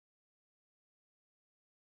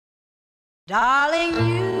Darling,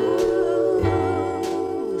 you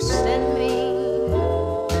send me,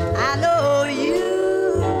 I know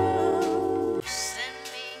you send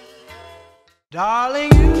me.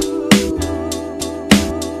 Darling, you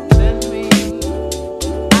send me,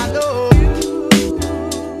 I know you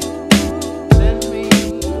send me.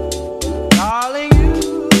 Darling,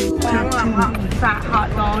 you fat hot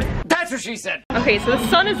dog. That's what she said. Okay, so the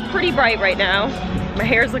sun is pretty bright right now. My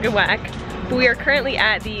hair's looking whack. But we are currently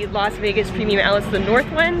at the Las Vegas Premium Outlets, the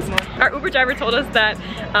North ones. Our Uber driver told us that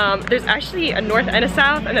there's actually a North and a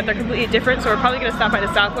South and that they're completely different, so we're probably gonna stop by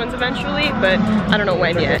the South ones eventually, but I don't know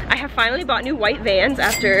when yet. I have finally bought new white Vans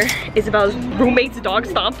after Isabel's roommate's dog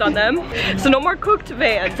stomped on them. So no more cooked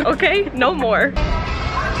Vans, okay? No more.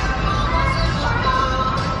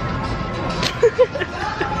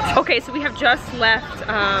 Okay, so we have just left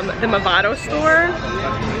the Movado store.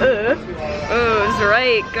 Oh, that's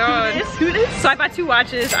right, God. Who this? So I bought 2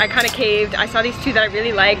 watches. I kind of caved. I saw these 2 that I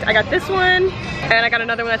really liked. I got this one, and I got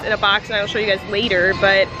another one that's in a box, and I will show you guys later.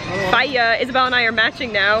 But Faya, Isabel and I are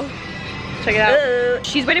matching now. Check it out.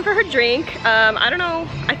 She's waiting for her drink. I don't know.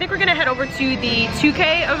 I think we're gonna head over to the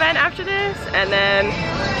 2K event after this, and then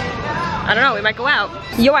I don't know. We might go out.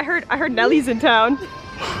 Yo, I heard Nelly's in town.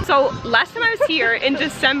 So last time I was here in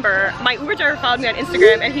December, my Uber driver followed me on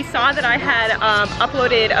Instagram and he saw that I had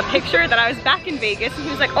uploaded a picture that I was back in Vegas, and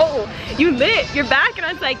he was like, oh, you lit, you're back? And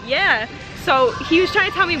I was like, yeah. So he was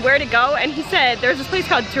trying to tell me where to go, and he said there's this place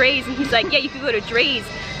called Dre's, and he's like, yeah, you can go to Dre's.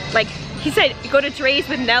 Like, he said go to Dre's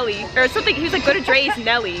with Nelly or something. He was like, go to Dre's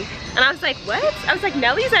Nelly. And I was like, what? I was like,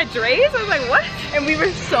 Nelly's at Dre's? I was like, what? And we were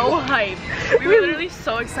so hyped. We were literally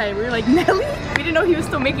so excited. We were like, Nelly? We didn't know he was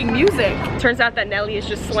still making music. Turns out that Nelly is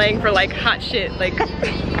just slang for like hot shit. Like,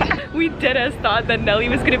 we deadass thought that Nelly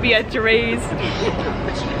was gonna be at Dre's.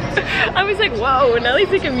 I was like, whoa, Nelly's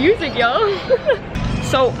making music, y'all.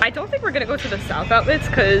 So I don't think we're gonna go to the South outlets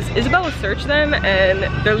because Isabella searched them and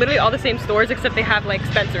they're literally all the same stores except they have like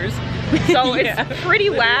Spencer's. So yeah, it's pretty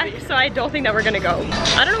whack, so I don't think that we're gonna go.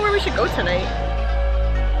 I don't know where we should go tonight.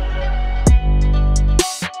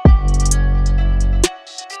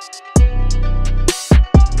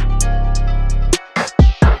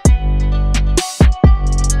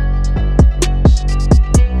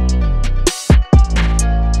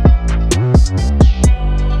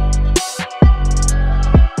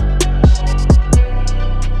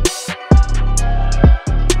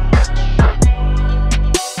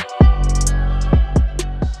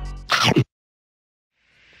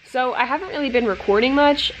 So I haven't really been recording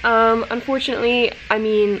much, unfortunately. I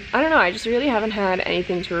mean, I don't know, I just really haven't had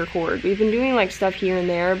anything to record. We've been doing like stuff here and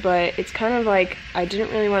there, but it's kind of like I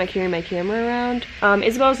didn't really want to carry my camera around.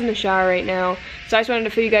 Isabel's in the shower right now, so I just wanted to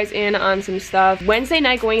fill you guys in on some stuff. Wednesday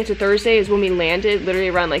night going into Thursday is when we landed, literally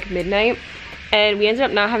around like midnight. And we ended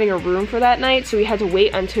up not having a room for that night, so we had to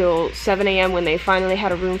wait until 7 a.m. when they finally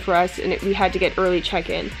had a room for us, and we had to get early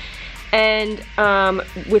check-in. And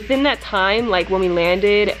within that time, like when we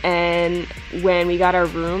landed and when we got our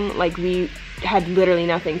room, like we had literally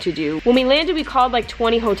nothing to do. When we landed, we called like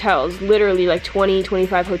 20 hotels, literally like 20,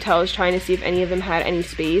 25 hotels, trying to see if any of them had any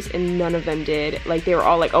space, and none of them did. Like they were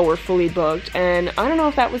all like, oh, we're fully booked. And I don't know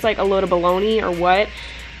if that was like a load of baloney or what,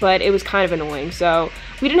 but it was kind of annoying. So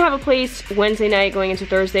we didn't have a place Wednesday night going into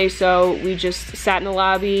Thursday, so we just sat in the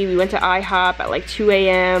lobby. We went to IHOP at like 2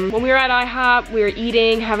 a.m. When we were at IHOP, we were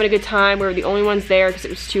eating, having a good time. We were the only ones there because it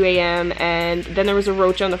was 2 a.m. and then there was a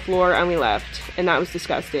roach on the floor and we left, and that was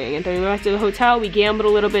disgusting. And then we went back to the hotel. We gambled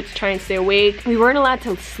a little bit to try and stay awake. We weren't allowed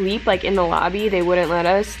to sleep like in the lobby. They wouldn't let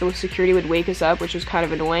us. The security would wake us up, which was kind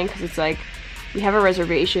of annoying because it's like we have a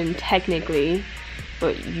reservation technically,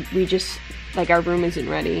 but we just, like, our room isn't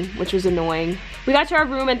ready, which was annoying. We got to our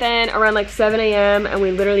room and then around like 7 a.m. and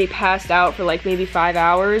we literally passed out for like maybe 5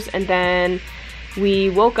 hours, and then we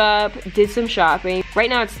woke up, did some shopping. Right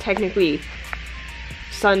now it's technically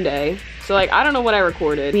Sunday, so like I don't know what I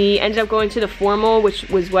recorded. We ended up going to the formal, which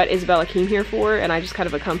was what Isabella came here for, and I just kind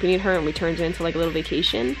of accompanied her and we turned it into like a little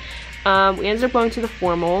vacation. We ended up going to the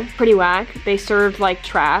formal. Pretty whack. They served like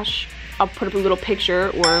trash. I'll put up a little picture,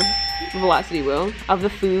 or Velocity will, of the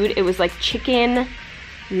food. It was like chicken,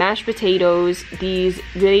 mashed potatoes, these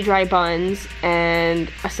really dry buns,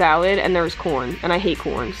 and a salad, and there was corn, and I hate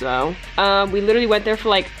corn. So we literally went there for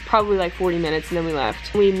like probably like 40 minutes and then we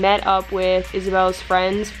left. We met up with Isabella's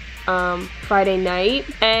friends Friday night,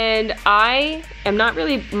 and I am not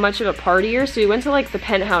really much of a partier, so we went to like the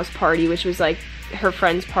penthouse party, which was like her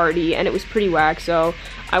friend's party, and it was pretty whack, so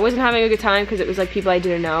I wasn't having a good time because it was like people I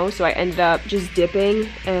didn't know, so I ended up just dipping,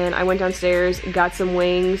 and I went downstairs, got some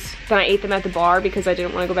wings, then I ate them at the bar because I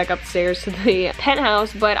didn't want to go back upstairs to the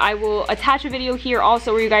penthouse. But I will attach a video here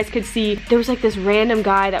also where you guys could see there was like this random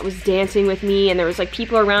guy that was dancing with me, and there was like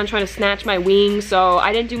people around trying to snatch my wings, so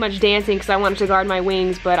I didn't do much dancing because I wanted to guard my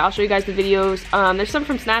wings, but I'll show you guys the videos. There's some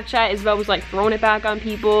from Snapchat. Isabel was like throwing it back on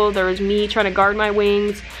people. There was me trying to guard my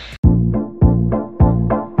wings.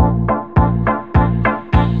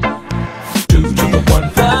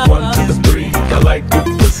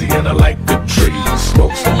 And I like the tree.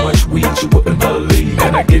 Smoke so much weed you wouldn't believe,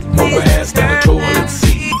 and I get more ass than a toilet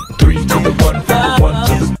seat. 3 to the 1 from the 1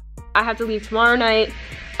 to the... I have to leave tomorrow night.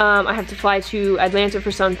 I have to fly to Atlanta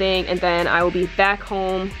for something, and then I will be back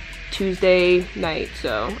home Tuesday night.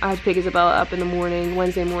 So I have to pick Isabella up in the morning,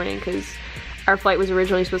 Wednesday morning, because our flight was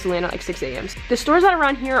originally supposed to land at like 6 a.m. The stores that are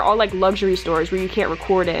around here are all like luxury stores where you can't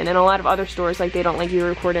record in, and a lot of other stores like they don't like you to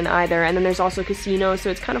record in either. And then there's also casinos, so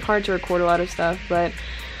it's kind of hard to record a lot of stuff, but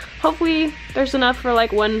hopefully there's enough for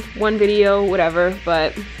like one video, whatever.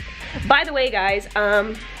 But by the way, guys,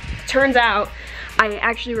 turns out I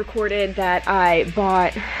actually recorded that I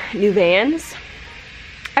bought new Vans.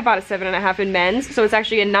 I bought a 7.5 in men's, so it's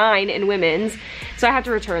actually a 9 in women's. So I have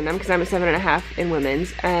to return them because I'm a 7.5 in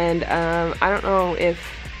women's, and I don't know if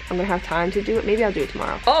I'm gonna have time to do it. Maybe I'll do it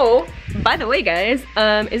tomorrow. Oh, by the way, guys,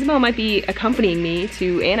 Isabel might be accompanying me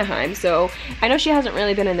to Anaheim. So I know she hasn't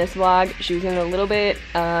really been in this vlog. She was in it a little bit,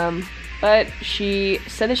 but she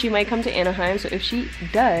said that she might come to Anaheim. So if she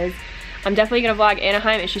does, I'm definitely gonna vlog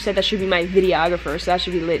Anaheim, and she said that should be my videographer, so that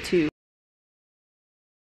should be lit too.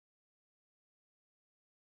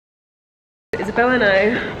 Isabella and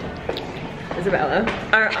I, Isabella,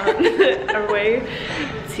 are on our way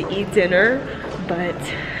to eat dinner, but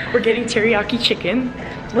We're getting teriyaki chicken.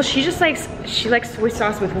 well, she likes soy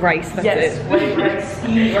sauce with rice. That's it. White rice,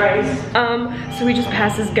 steamed rice. So we just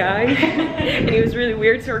passed this guy, and he was really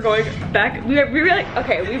weird. So we're going back. We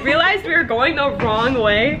realized we were going the wrong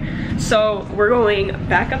way. So we're going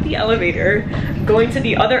back up the elevator, going to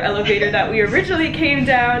the other elevator that we originally came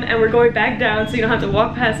down, and we're going back down so you don't have to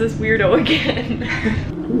walk past this weirdo again.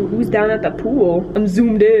 Ooh, who's down at the pool? I'm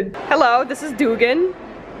zoomed in. Hello, this is Dugan.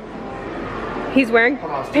 He's wearing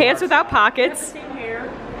pants without pockets.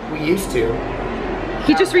 We used to.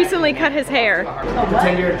 He just recently cut his hair.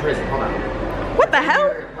 Pretend you're in prison. Hold on. What the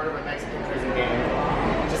hell? You're part of a Mexican prison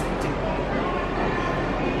gang. Just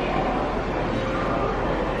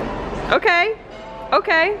Okay.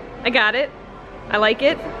 Okay. I got it. I like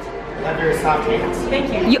it. have your soft hands.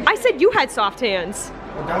 Thank you. I said you had soft hands.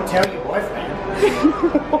 Well, don't tell your boyfriend.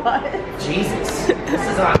 What? Jesus. This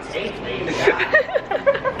is on tape, lady.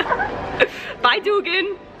 Bye,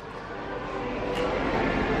 Dugan.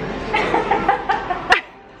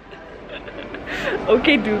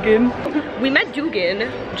 Okay, Dugan. We met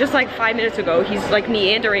Dugan just like 5 minutes ago. He's like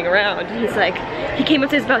meandering around. He's like, he came up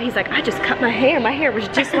to his belt. He's like, I just cut my hair. My hair was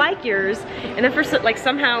just like yours. And then first, like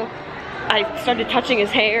somehow, I started touching his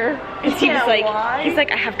hair. Cause he was like, he's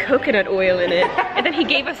like, I have coconut oil in it. And then he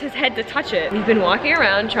gave us his head to touch it. We've been walking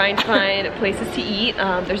around trying to find places to eat.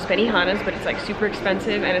 There's Benihana's, but it's like super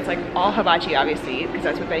expensive, and it's like all hibachi, obviously, because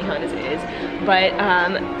that's what Benihana's is. But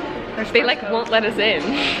they like won't let us in.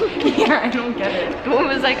 Yeah, I don't get it. The woman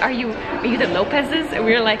was like, are you the Lopez's? And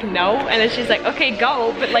we were like, no. And then she's like, okay,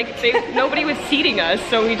 go. But like nobody was seating us,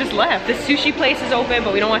 so we just left. The sushi place is open,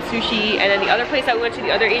 but we don't want sushi. And then the other place that we went to,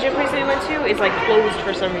 the other Asian place that we went to, is like closed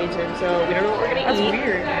for some reason. So we don't know what we're gonna eat. That's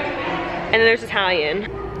weird. And then there's Italian.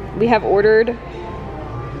 We have ordered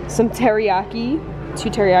some teriyaki, 2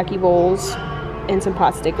 teriyaki bowls, and some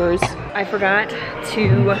pot stickers. I forgot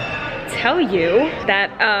to tell you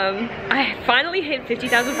that I finally hit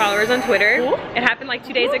 50,000 followers on Twitter. Cool. It happened like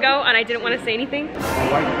 2 days ago, and I didn't want to say anything.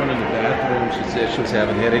 My wife went in the bathroom. She said she was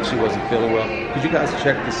having a headache. She wasn't feeling well. Could you guys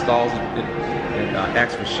check the stalls and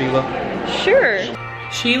ask for Sheila? Sure.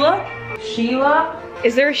 Sheila? Sheila?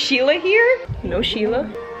 Is there a Sheila here? No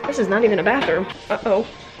Sheila. This is not even a bathroom. Uh-oh.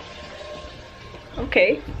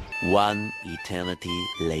 Okay. One eternity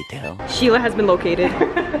later. Sheila has been located.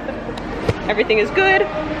 Everything is good.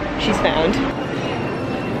 She's found.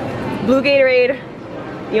 Blue Gatorade,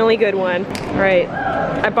 the only good one. All right,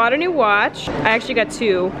 I bought a new watch. I actually got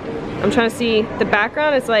 2. I'm trying to see, the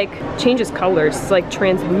background is like, changes colors. It's like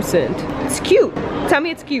translucent. It's cute. Tell me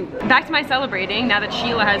it's cute. Back to my celebrating now that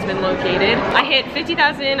Sheila has been located. I hit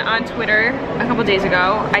 50,000 on Twitter a couple days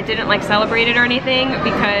ago. I didn't like celebrate it or anything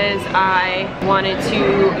because I wanted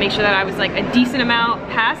to make sure that I was like a decent amount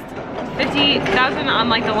past 50,000 on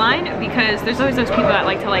like the line, because there's always those people that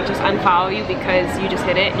like to like just unfollow you because you just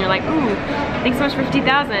hit it and you're like, ooh, thanks so much for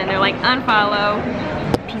 50,000. They're like, unfollow.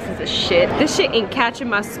 Pieces of shit. This shit ain't catching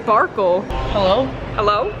my sparkle. Hello?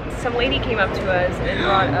 Hello? Some lady came up to us and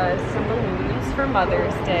brought us some balloons for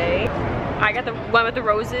Mother's Day. I got the one with the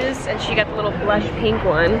roses and she got the little blush pink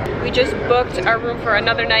one. We just booked our room for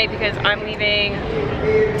another night because I'm leaving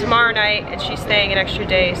tomorrow night and she's staying an extra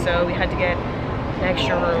day, so we had to get an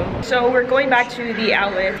extra room. So we're going back to the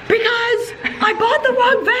outlet because I bought the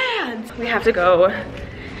wrong vans. We have to go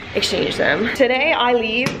exchange them. Today I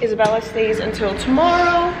leave, Isabella stays until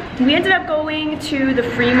tomorrow. We ended up going to the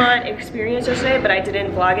Fremont experience yesterday, but I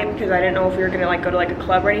didn't vlog it because I didn't know if we were gonna like go to like a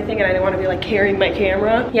club or anything, and I didn't want to be like carrying my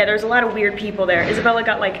camera. Yeah, there's a lot of weird people there. Isabella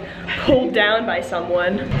got like pulled down by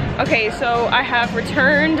someone. Okay, so I have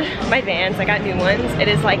returned my Vans. I got new ones. It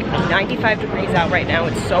is like 95 degrees out right now.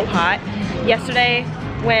 It's so hot. Yesterday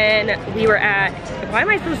when we were at, why am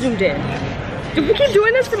I so zoomed in? Do we keep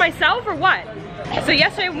doing this for myself or what? So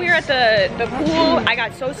yesterday when we were at the pool, I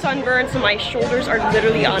got so sunburned, so my shoulders are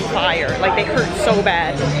literally on fire. Like they hurt so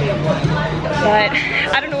bad. But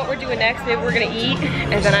I don't know what we're doing next. Maybe we're gonna eat,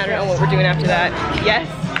 and then I don't know what we're doing after that. Yes?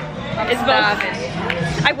 It's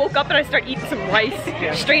I woke up and I started eating some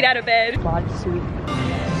rice straight out of bed. Sweet.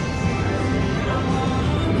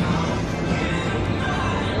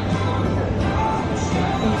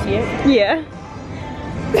 Can you see it? Yeah.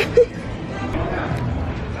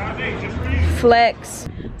 Flex.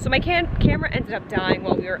 So my camera ended up dying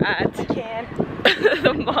while we were at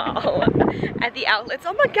the mall, at the outlets.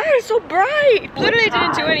 Oh my god, it's so bright. Literally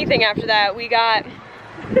didn't do anything after that. We got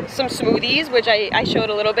some smoothies, which I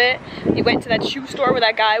showed a little bit. We went to that shoe store where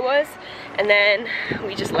that guy was, and then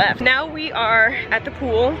we just left. Now we are at the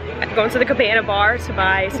pool, going to the Cabana bar to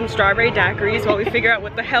buy some strawberry daiquiris while we figure out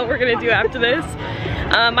what the hell we're gonna do after this.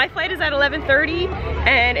 My flight is at 11:30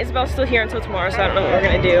 and Isabel's still here until tomorrow, so I don't know what we're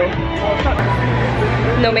gonna do.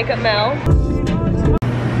 No makeup Mel.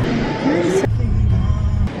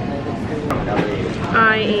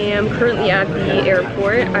 I am currently at the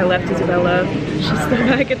airport. I left Isabella. She's still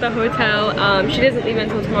back at the hotel. She doesn't leave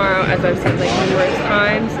until tomorrow, as I've said like numerous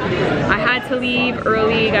times. I had to leave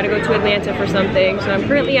early, gotta go to Atlanta for something. So I'm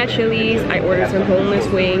currently at Chili's. I ordered some boneless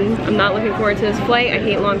wings. I'm not looking forward to this flight. I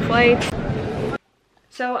hate long flights.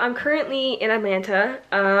 So I'm currently in Atlanta.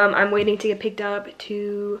 I'm waiting to get picked up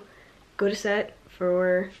to go to set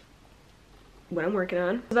for what I'm working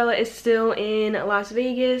on. Isabella is still in Las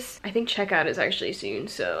Vegas. I think checkout is actually soon,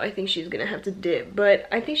 so I think she's gonna have to dip, but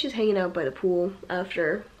I think she's hanging out by the pool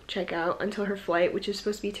after checkout until her flight, which is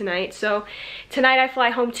supposed to be tonight. So tonight I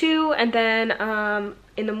fly home too, and then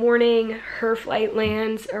in the morning her flight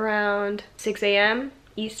lands around 6 a.m.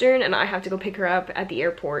 Eastern, and I have to go pick her up at the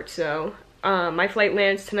airport. So my flight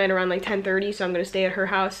lands tonight around like 10:30, so I'm gonna stay at her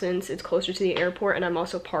house since it's closer to the airport and I'm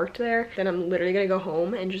also parked there. Then I'm literally gonna go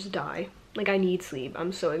home and just die. Like, I need sleep.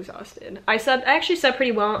 I'm so exhausted. I actually slept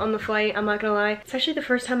pretty well on the flight, I'm not gonna lie. It's actually the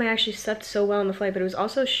first time I actually slept so well on the flight, but it was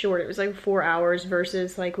also short. It was like 4 hours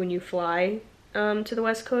versus like when you fly to the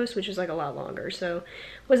West Coast, which is like a lot longer. So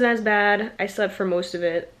it wasn't as bad. I slept for most of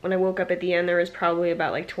it. When I woke up at the end, there was probably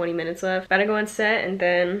about like 20 minutes left. Gotta go on set and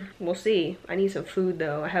then we'll see. I need some food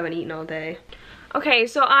though. I haven't eaten all day. Okay,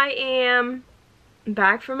 so I am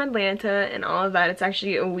back from Atlanta and all of that. It's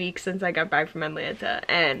actually a week since I got back from Atlanta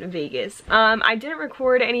and Vegas. I didn't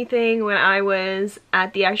record anything when I was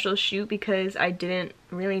at the actual shoot because I didn't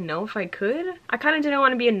really know if I could. I kind of didn't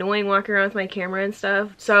want to be annoying walking around with my camera and stuff.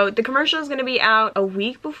 So the commercial is going to be out a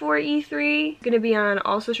week before E3. It's going to be on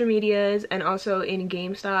all social medias and also in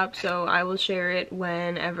GameStop, so I will share it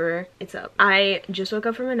whenever it's up. I just woke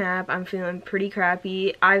up from a nap. I'm feeling pretty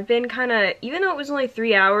crappy. I've been kind of, even though it was only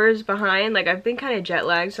 3 hours behind, like I've been kind of jet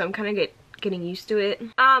lagged, so I'm kind of getting used to it.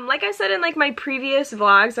 Like I said in like my previous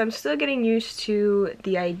vlogs, I'm still getting used to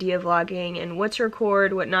the idea of vlogging and what to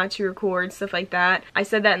record, what not to record, stuff like that. I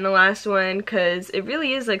said that in the last one because it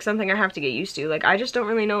really is like something I have to get used to. Like I just don't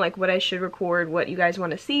really know like what I should record, what you guys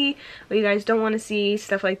want to see, what you guys don't want to see,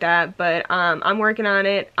 stuff like that. But I'm working on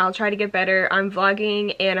it. I'll try to get better. I'm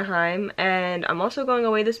vlogging Anaheim and I'm also going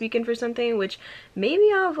away this weekend for something, which maybe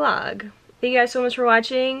I'll vlog. Thank you guys so much for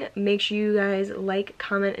watching. Make sure you guys like,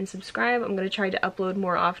 comment, and subscribe. I'm going to try to upload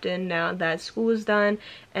more often now that school is done,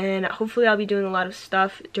 and hopefully I'll be doing a lot of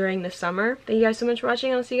stuff during the summer. Thank you guys so much for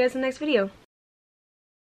watching. I'll see you guys in the next video.